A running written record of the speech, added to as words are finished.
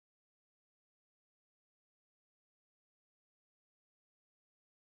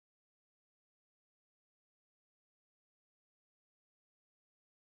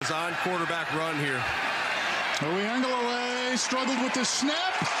design quarterback run here. Uiagalelei struggled with the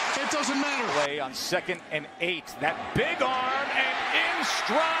snap. It doesn't matter. On 2nd and 8. That big arm and in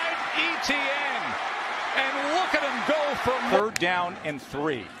stride ETN. And look at him go for 3rd down and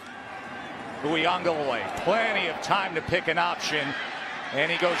 3. Uiagalelei, plenty of time to pick an option.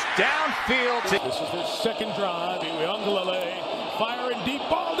 And he goes downfield. This is his 2nd drive. Uiagalelei firing deep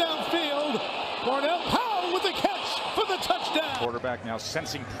ball downfield. Cornell Powell with the catch for the touchdown. Quarterback now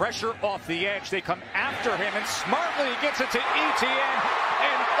sensing pressure off the edge. They come after him, and smartly he gets it to ETN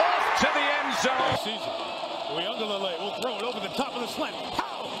and off to the end zone. Uiagalelei will throw it over the top of the slant.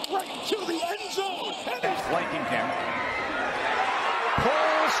 Powell right to the end zone. And flanking him.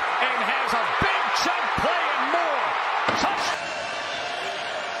 Pulls and has a big chunk play and more. Touch.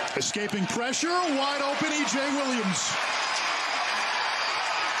 Escaping pressure, wide open E.J. Williams.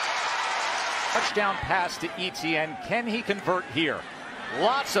 Touchdown pass to ETN. Can he convert here?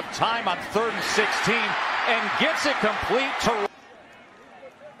 Lots of time on 3rd and 16 and gets it complete to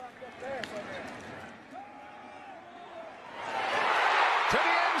the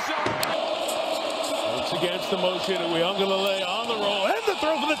end zone. Once against the motion, Uiagalelei on the roll and the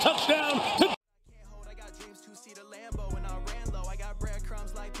throw for the touchdown.